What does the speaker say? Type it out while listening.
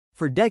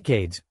For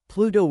decades,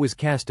 Pluto was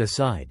cast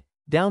aside,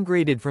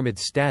 downgraded from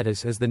its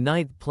status as the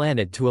ninth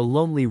planet to a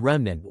lonely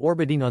remnant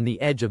orbiting on the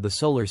edge of the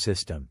solar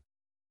system.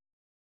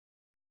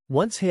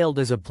 Once hailed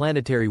as a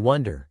planetary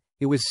wonder,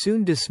 it was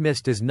soon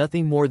dismissed as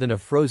nothing more than a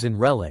frozen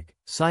relic,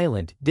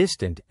 silent,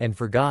 distant, and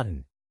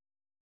forgotten.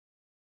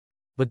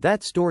 But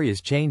that story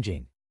is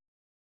changing.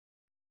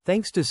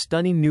 Thanks to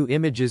stunning new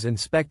images and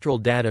spectral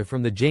data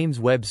from the James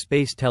Webb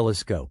Space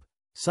Telescope,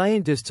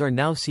 scientists are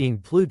now seeing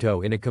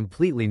Pluto in a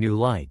completely new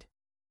light.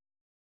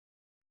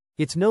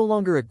 It's no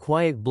longer a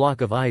quiet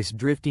block of ice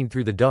drifting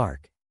through the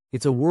dark.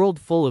 It's a world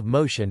full of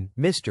motion,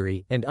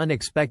 mystery, and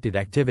unexpected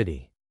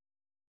activity.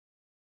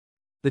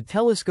 The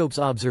telescope's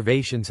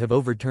observations have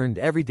overturned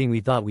everything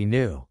we thought we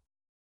knew.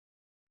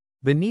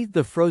 Beneath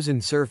the frozen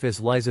surface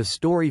lies a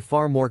story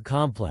far more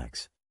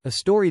complex, a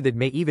story that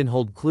may even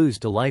hold clues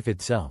to life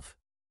itself.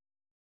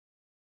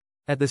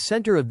 At the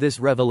center of this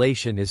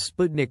revelation is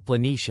Sputnik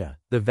Planitia,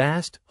 the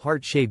vast,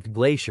 heart-shaped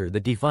glacier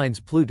that defines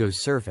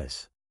Pluto's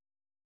surface.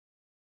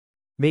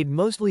 Made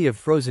mostly of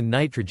frozen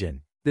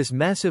nitrogen, this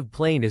massive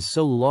plain is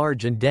so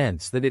large and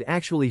dense that it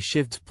actually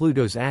shifts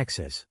Pluto's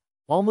axis,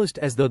 almost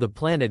as though the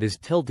planet is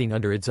tilting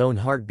under its own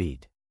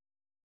heartbeat.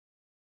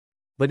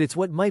 But it's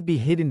what might be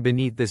hidden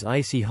beneath this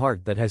icy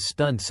heart that has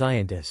stunned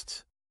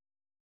scientists.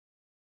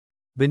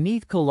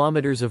 Beneath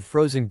kilometers of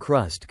frozen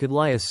crust could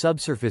lie a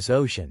subsurface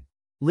ocean,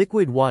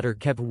 liquid water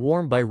kept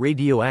warm by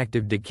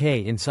radioactive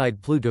decay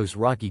inside Pluto's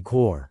rocky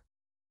core.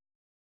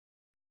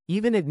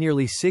 Even at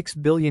nearly 6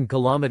 billion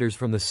kilometers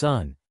from the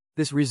Sun,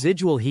 this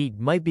residual heat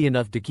might be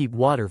enough to keep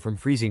water from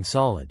freezing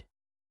solid.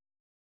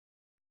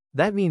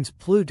 That means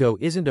Pluto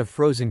isn't a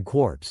frozen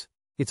corpse,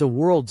 it's a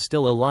world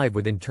still alive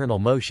with internal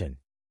motion.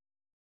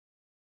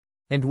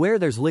 And where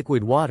there's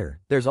liquid water,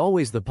 there's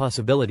always the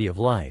possibility of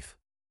life.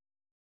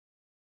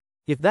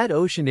 If that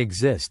ocean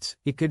exists,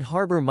 it could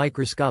harbor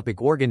microscopic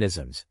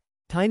organisms,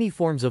 tiny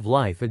forms of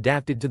life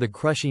adapted to the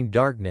crushing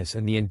darkness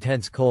and the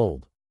intense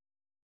cold.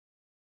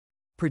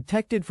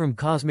 Protected from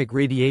cosmic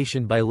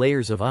radiation by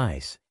layers of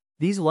ice,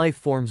 these life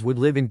forms would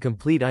live in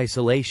complete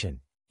isolation,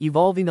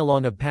 evolving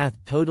along a path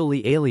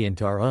totally alien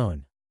to our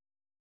own.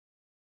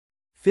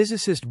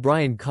 Physicist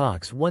Brian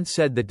Cox once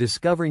said that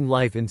discovering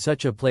life in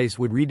such a place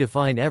would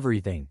redefine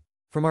everything,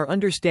 from our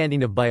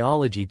understanding of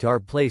biology to our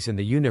place in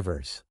the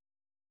universe.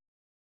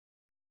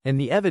 And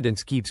the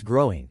evidence keeps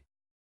growing.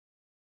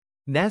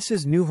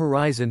 NASA's New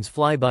Horizons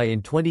flyby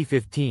in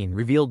 2015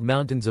 revealed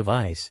mountains of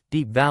ice,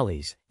 deep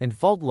valleys, and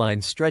fault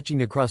lines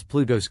stretching across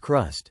Pluto's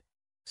crust,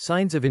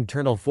 signs of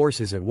internal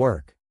forces at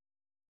work.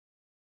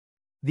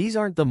 These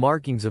aren't the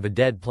markings of a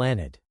dead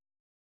planet.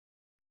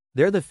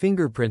 They're the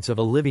fingerprints of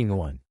a living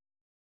one.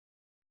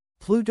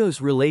 Pluto's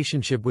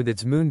relationship with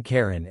its moon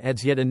Charon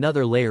adds yet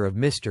another layer of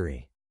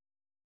mystery.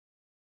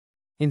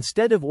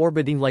 Instead of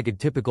orbiting like a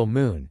typical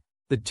moon,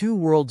 the two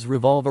worlds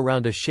revolve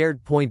around a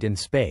shared point in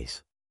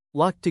space,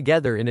 locked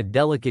together in a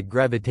delicate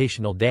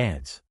gravitational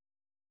dance.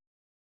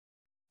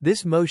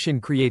 This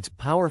motion creates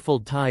powerful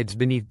tides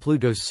beneath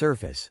Pluto's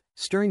surface,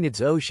 stirring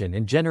its ocean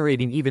and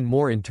generating even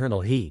more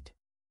internal heat.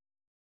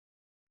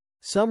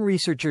 Some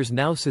researchers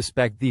now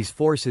suspect these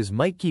forces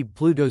might keep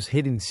Pluto's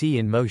hidden sea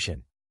in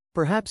motion,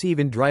 perhaps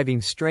even driving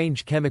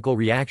strange chemical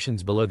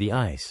reactions below the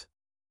ice.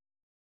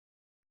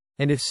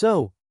 And if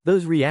so,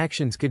 those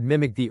reactions could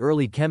mimic the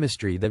early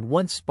chemistry that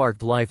once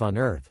sparked life on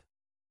Earth.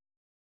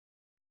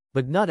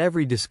 But not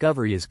every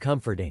discovery is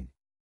comforting.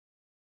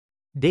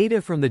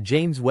 Data from the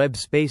James Webb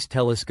Space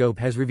Telescope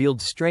has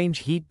revealed strange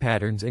heat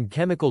patterns and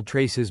chemical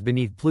traces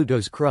beneath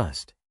Pluto's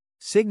crust,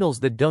 signals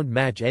that don't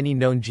match any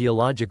known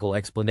geological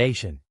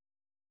explanation.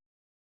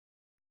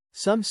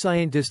 Some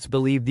scientists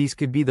believe these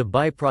could be the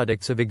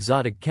byproducts of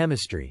exotic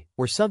chemistry,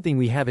 or something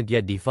we haven't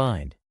yet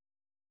defined.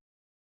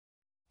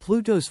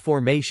 Pluto's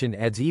formation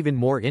adds even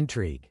more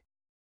intrigue.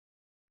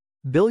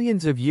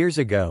 Billions of years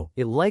ago,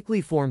 it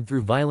likely formed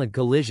through violent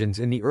collisions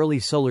in the early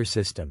solar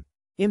system,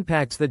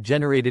 impacts that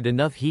generated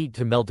enough heat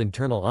to melt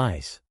internal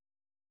ice.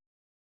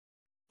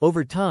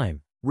 Over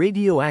time,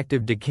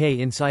 radioactive decay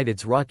inside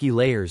its rocky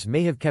layers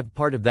may have kept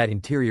part of that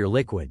interior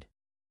liquid.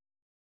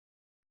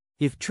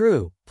 If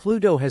true,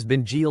 Pluto has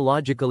been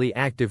geologically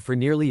active for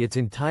nearly its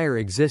entire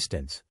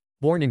existence,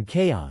 born in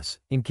chaos,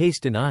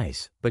 encased in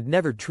ice, but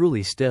never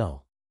truly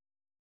still.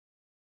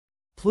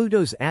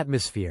 Pluto's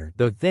atmosphere,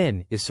 though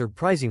thin, is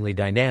surprisingly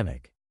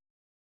dynamic.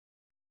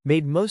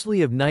 Made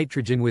mostly of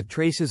nitrogen with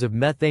traces of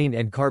methane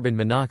and carbon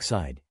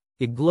monoxide,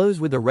 it glows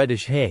with a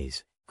reddish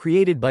haze,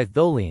 created by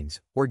tholins,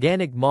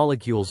 organic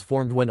molecules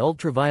formed when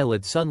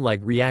ultraviolet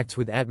sunlight reacts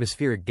with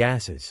atmospheric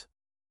gases.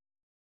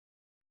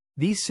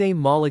 These same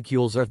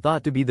molecules are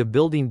thought to be the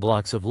building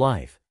blocks of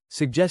life,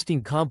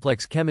 suggesting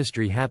complex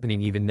chemistry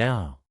happening even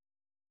now.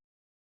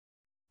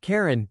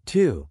 Charon,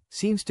 too,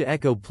 seems to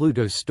echo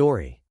Pluto's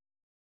story.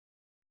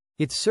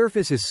 Its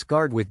surface is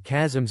scarred with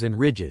chasms and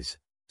ridges,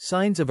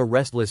 signs of a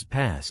restless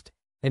past,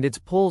 and its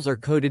poles are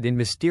coated in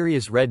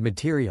mysterious red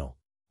material,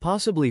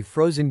 possibly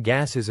frozen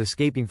gases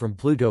escaping from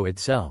Pluto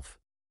itself.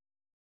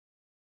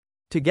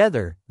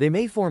 Together, they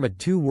may form a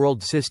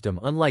two-world system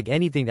unlike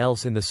anything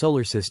else in the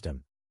solar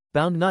system,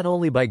 bound not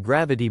only by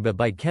gravity but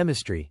by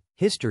chemistry,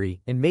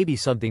 history, and maybe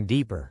something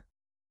deeper.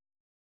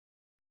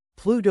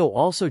 Pluto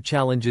also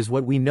challenges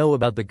what we know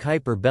about the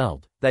Kuiper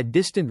belt, that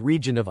distant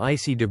region of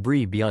icy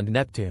debris beyond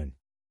Neptune.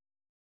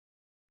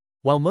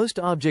 While most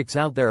objects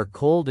out there are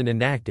cold and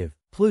inactive,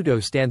 Pluto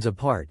stands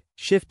apart,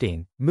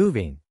 shifting,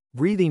 moving,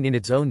 breathing in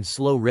its own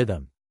slow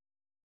rhythm.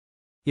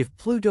 If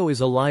Pluto is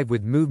alive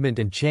with movement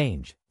and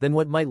change, then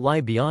what might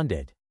lie beyond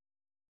it?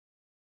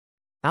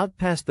 Out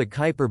past the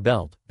Kuiper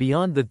belt,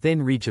 beyond the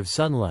thin reach of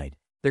sunlight,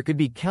 there could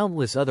be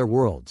countless other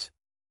worlds,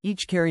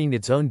 each carrying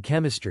its own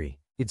chemistry,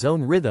 its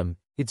own rhythm,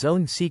 its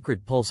own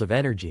secret pulse of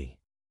energy.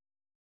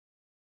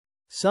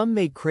 Some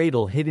may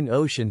cradle hidden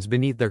oceans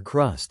beneath their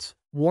crusts,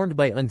 warmed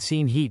by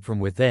unseen heat from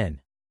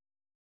within.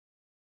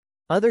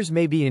 Others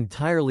may be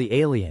entirely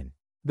alien,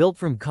 built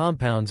from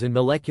compounds and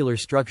molecular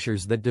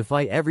structures that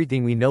defy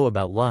everything we know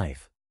about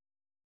life.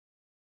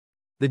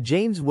 The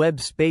James Webb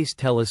Space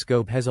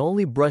Telescope has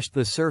only brushed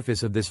the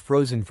surface of this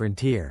frozen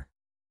frontier.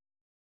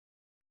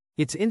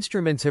 Its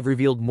instruments have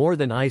revealed more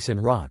than ice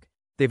and rock.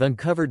 They've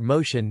uncovered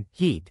motion,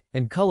 heat,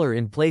 and color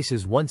in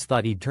places once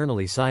thought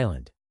eternally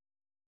silent.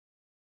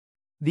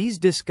 These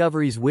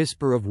discoveries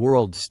whisper of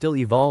worlds still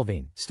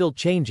evolving, still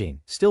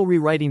changing, still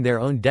rewriting their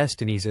own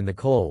destinies in the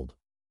cold.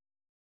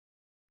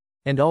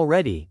 And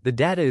already, the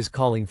data is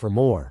calling for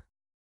more.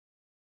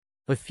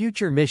 A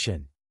future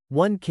mission,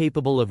 one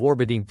capable of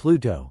orbiting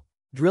Pluto,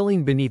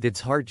 drilling beneath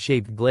its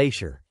heart-shaped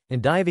glacier,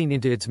 and diving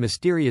into its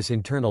mysterious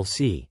internal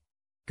sea,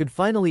 could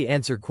finally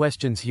answer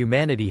questions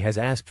humanity has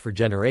asked for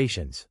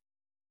generations.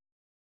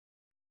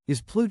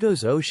 Is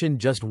Pluto's ocean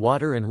just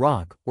water and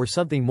rock, or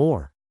something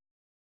more?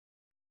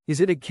 Is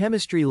it a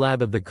chemistry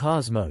lab of the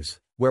cosmos,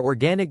 where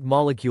organic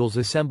molecules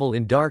assemble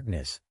in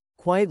darkness,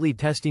 quietly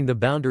testing the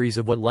boundaries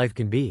of what life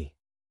can be?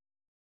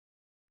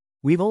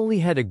 We've only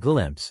had a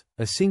glimpse,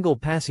 a single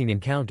passing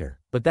encounter,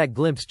 but that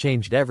glimpse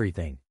changed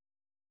everything.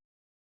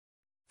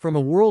 From a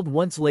world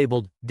once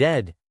labeled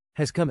dead,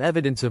 has come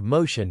evidence of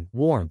motion,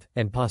 warmth,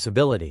 and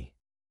possibility.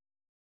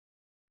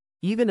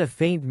 Even a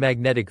faint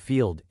magnetic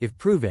field, if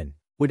proven,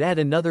 would add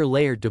another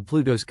layer to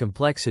Pluto's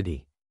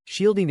complexity,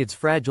 shielding its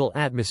fragile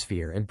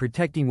atmosphere and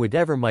protecting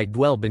whatever might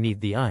dwell beneath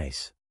the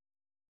ice.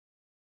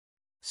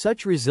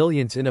 Such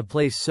resilience in a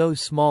place so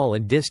small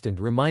and distant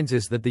reminds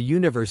us that the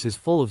universe is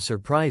full of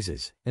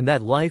surprises, and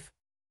that life,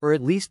 or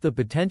at least the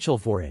potential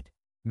for it,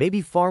 may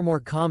be far more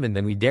common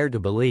than we dare to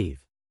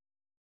believe.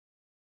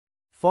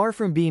 Far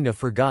from being a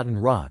forgotten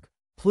rock,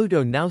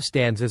 Pluto now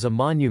stands as a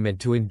monument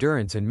to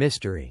endurance and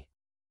mystery.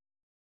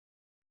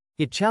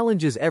 It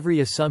challenges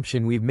every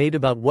assumption we've made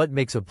about what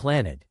makes a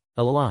planet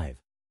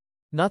alive.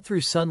 Not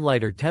through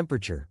sunlight or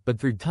temperature, but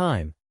through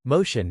time,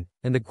 motion,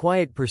 and the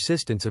quiet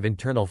persistence of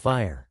internal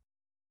fire.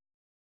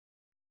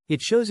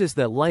 It shows us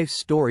that life's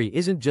story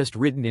isn't just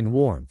written in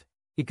warmth,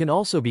 it can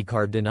also be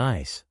carved in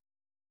ice.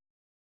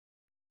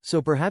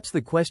 So perhaps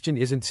the question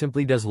isn't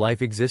simply does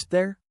life exist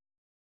there?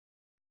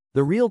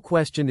 The real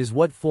question is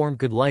what form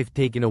could life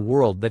take in a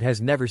world that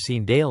has never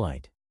seen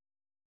daylight?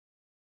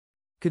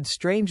 Could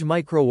strange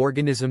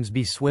microorganisms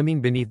be swimming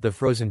beneath the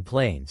frozen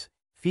plains,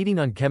 feeding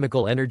on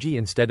chemical energy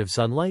instead of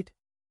sunlight?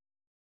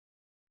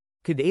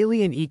 Could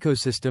alien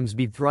ecosystems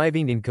be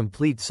thriving in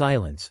complete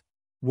silence,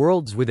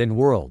 worlds within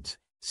worlds,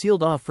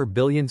 sealed off for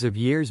billions of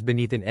years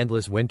beneath an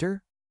endless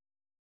winter?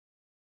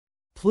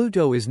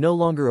 Pluto is no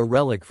longer a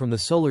relic from the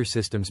solar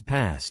system's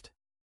past.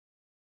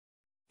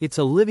 It's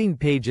a living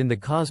page in the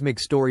cosmic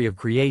story of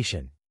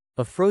creation,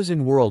 a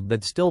frozen world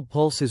that still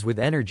pulses with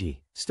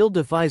energy, still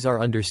defies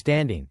our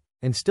understanding,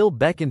 and still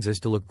beckons us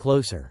to look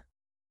closer.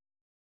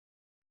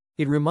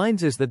 It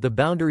reminds us that the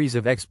boundaries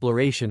of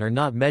exploration are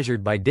not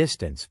measured by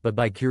distance but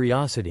by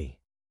curiosity.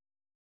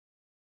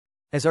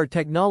 As our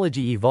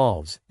technology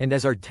evolves, and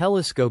as our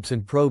telescopes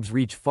and probes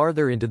reach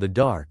farther into the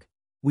dark,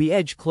 we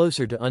edge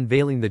closer to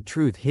unveiling the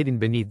truth hidden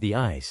beneath the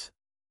ice.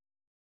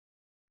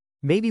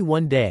 Maybe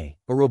one day,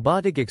 a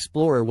robotic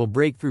explorer will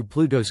break through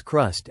Pluto's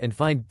crust and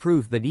find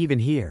proof that even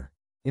here,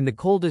 in the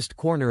coldest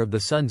corner of the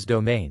sun's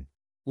domain,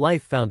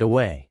 life found a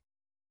way.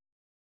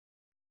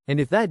 And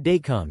if that day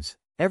comes,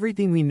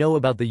 everything we know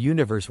about the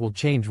universe will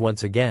change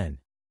once again.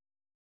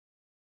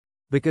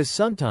 Because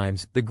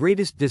sometimes, the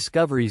greatest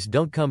discoveries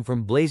don't come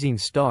from blazing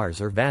stars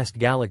or vast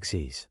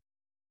galaxies.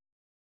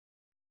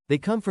 They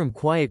come from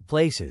quiet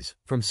places,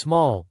 from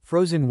small,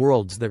 frozen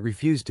worlds that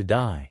refuse to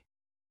die.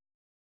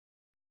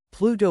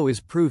 Pluto is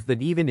proof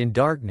that even in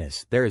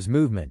darkness, there is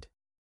movement.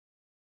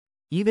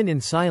 Even in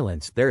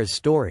silence, there is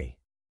story.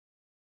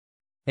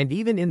 And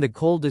even in the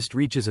coldest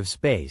reaches of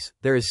space,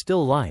 there is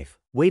still life,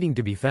 waiting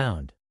to be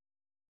found.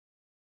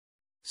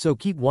 So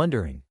keep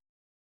wondering.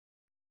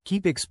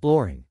 Keep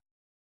exploring.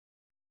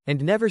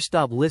 And never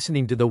stop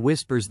listening to the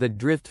whispers that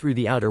drift through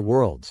the outer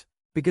worlds,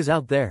 because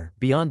out there,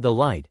 beyond the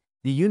light,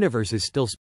 the universe is still